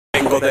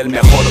Vengo del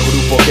mejor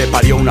grupo que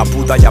parió una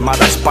puta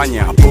llamada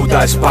España.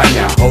 Puta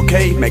España, ok,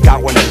 me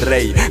cago en el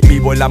rey.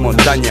 Vivo en la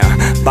montaña,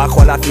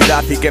 bajo a la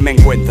ciudad y que me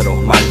encuentro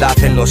maldad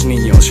en los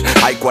niños.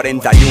 Hay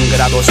 41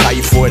 grados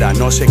ahí fuera,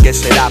 no sé qué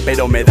será,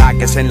 pero me da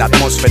que es en la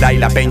atmósfera y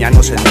la peña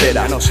no se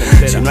entera.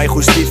 Si no hay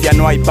justicia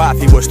no hay paz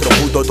y vuestro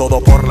puto todo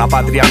por la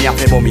patria me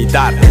hace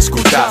vomitar.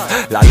 Escuchad,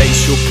 la ley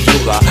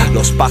subyuga,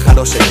 los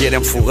pájaros se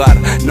quieren fugar.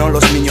 No,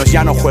 los niños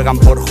ya no juegan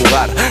por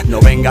jugar. No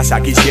vengas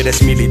aquí si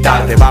eres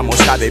militar, te vamos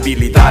a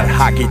debilitar,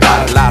 a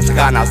quitar las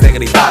ganas de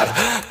gritar.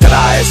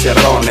 Trae ese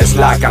ron es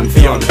la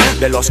canción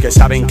de los que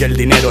saben que el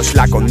dinero es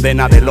la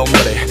condena del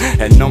hombre.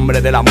 En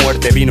nombre de la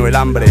muerte vino el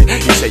hambre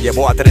y se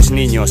llevó a 3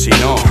 niños. Y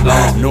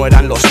no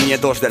eran los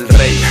nietos del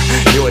rey.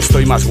 Yo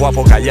estoy más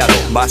guapo callado.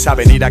 ¿Vas a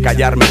venir a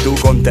callarme tú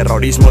con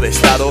terrorismo de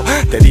estado?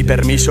 Te di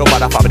permiso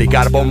para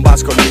fabricar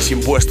bombas con mis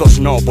impuestos.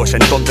 No, pues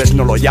entonces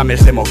no lo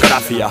llames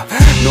democracia.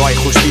 No hay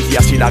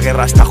justicia si la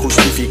guerra está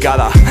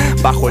justificada.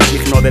 Bajo el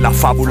signo de la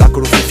fábula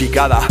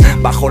crucificada,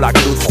 bajo la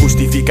cruz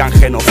justifican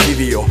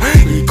genocidio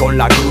y con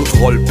la cruz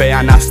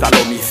golpean hasta el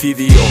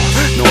homicidio.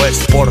 No es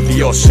por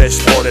Dios, es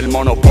por el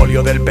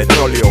monopolio del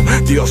petróleo.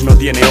 Dios no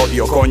tiene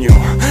odio, coño.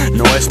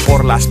 No es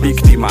por las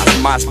víctimas,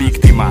 más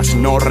víctimas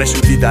no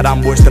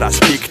resucitarán vuestras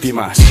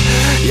víctimas.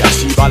 Y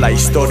así va la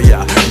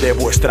historia de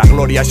vuestra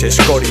gloria es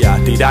escoria.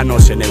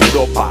 Tiranos en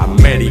Europa,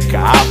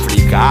 América,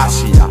 África,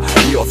 Asia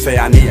y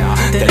Oceanía.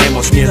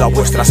 Tenemos miedo a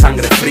vuestra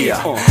sangre fría.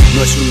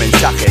 No es un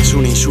mensaje, es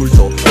un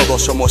insulto.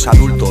 Todos somos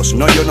adultos,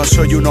 no, yo no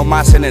soy uno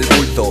más en el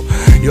bulto.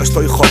 Yo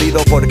estoy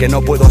jodido porque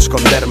no puedo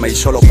esconderme y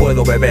solo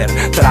puedo beber.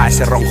 Trae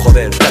ese ron,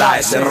 joder, trae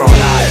ese ron.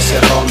 Trae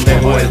ese ron de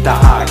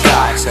vuelta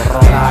acá. Ese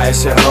ron, trae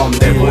ese ron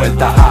de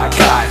vuelta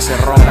acá. Ese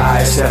ron,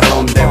 trae ese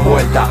ron de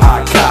vuelta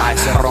acá.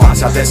 Ese ron,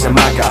 pásate ese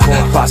maca,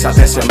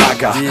 pásate ese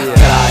maca.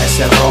 Trae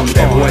ese ron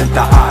de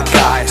vuelta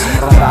acá. Ese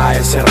ron, trae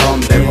ese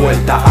ron de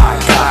vuelta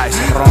acá.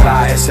 Ese ron,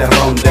 trae ese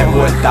ron de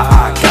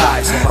vuelta acá.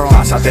 Ese ron,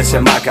 pásate ese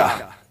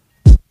maca.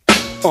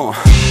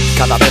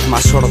 Cada vez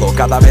más sordo,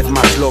 cada vez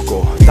más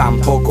loco.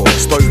 Tampoco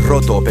estoy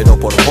roto, pero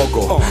por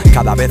poco.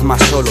 Cada vez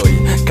más solo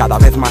y cada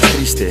vez más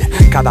triste.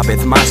 Cada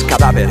vez más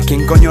cadáver,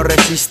 ¿quién coño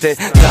resiste?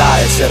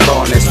 Trae ese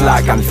ron es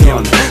la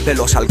canción de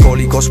los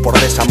alcohólicos por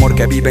desamor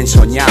que viven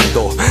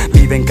soñando,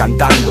 viven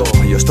cantando.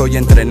 Yo estoy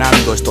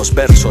entrenando estos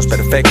versos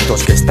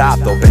perfectos que he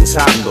estado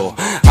pensando.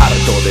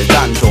 Harto de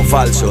tanto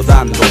falso,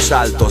 dando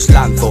saltos,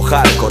 lanzo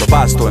hardcore,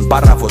 basto en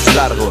párrafos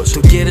largos.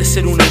 ¿Tú quieres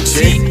ser un MC?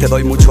 Sí, te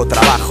doy mucho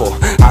trabajo,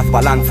 haz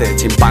balance,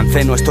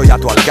 chimpancé, no estoy a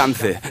tu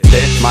alcance.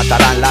 Te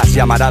matarán las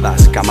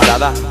llamaradas,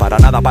 camarada, para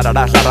nada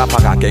pararás la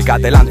ráfaga que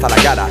te lanza la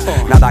cara.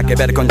 Nada que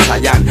ver con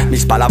Chayanne,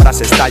 mis palabras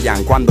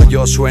estallan. Cuando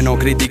yo sueno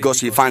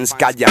críticos y fans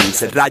callan,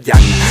 se rayan.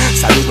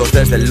 Saludos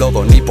desde el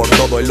lodo, ni por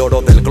todo el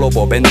oro del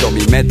globo vendo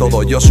mi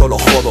método, yo solo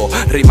jodo.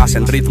 Rimas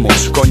en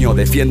ritmos, coño,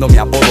 defiendo mi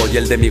apodo y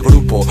el de mi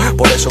grupo,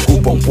 por eso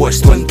ocupo un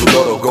puesto en tu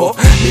logo.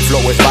 Mi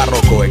flow es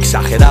barroco,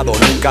 exagerado,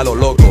 nunca lo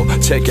loco.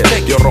 Cheque,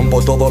 yo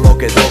rompo todo lo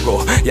que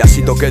toco y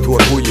así toqué tu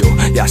orgullo.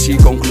 Y así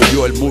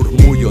concluyó el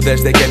murmullo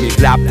desde que mi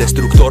rap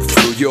destructor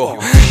fluyó.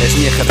 Es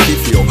mi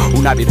ejercicio,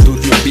 una virtud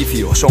y un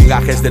vicio. Son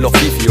gajes del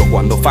oficio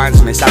cuando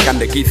fans me sacan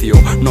de quicio.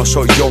 No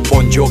soy John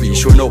Bon Jovi,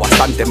 sueno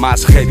bastante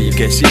más heavy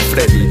que si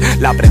Freddy.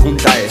 La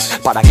pregunta es,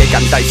 ¿para qué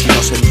cantáis si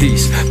no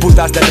sentís?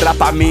 Putas del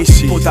rap a mí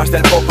sí, putas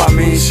del pop a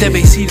mí sí.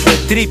 Debéis ir de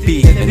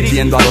trippy.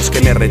 Entiendo a los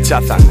que me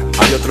rechazan,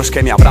 hay otros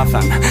que me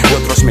abrazan y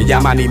otros me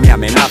llaman y me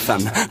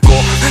amenazan.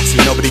 Si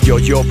no brillo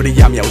yo,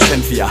 brilla mi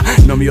ausencia.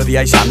 No me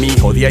odiáis a mí,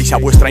 odiáis a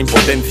vuestra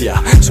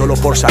impotencia. Solo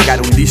por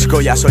sacar un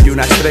disco ya soy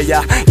una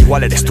estrella.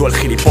 Igual eres tú el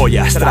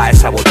gilipollas. Trae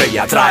esa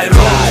botella, trae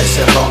ron. Trae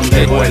ese ron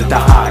de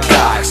vuelta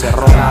acá. Ese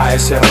ron, trae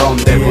ese ron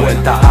de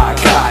vuelta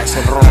acá.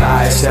 Ese ron,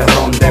 trae ese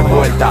ron de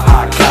vuelta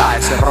acá.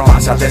 Ese ron,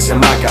 pásate ese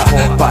maca,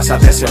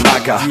 pásate ese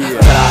maca.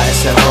 Trae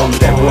ese ron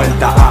de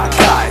vuelta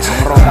acá.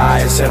 Ese ron,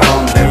 trae ese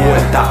ron de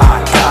vuelta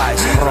acá.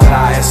 Ese ron,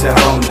 trae ese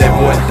ron de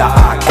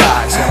vuelta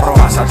acá. Ese ron,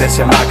 pásate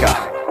ese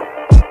maca.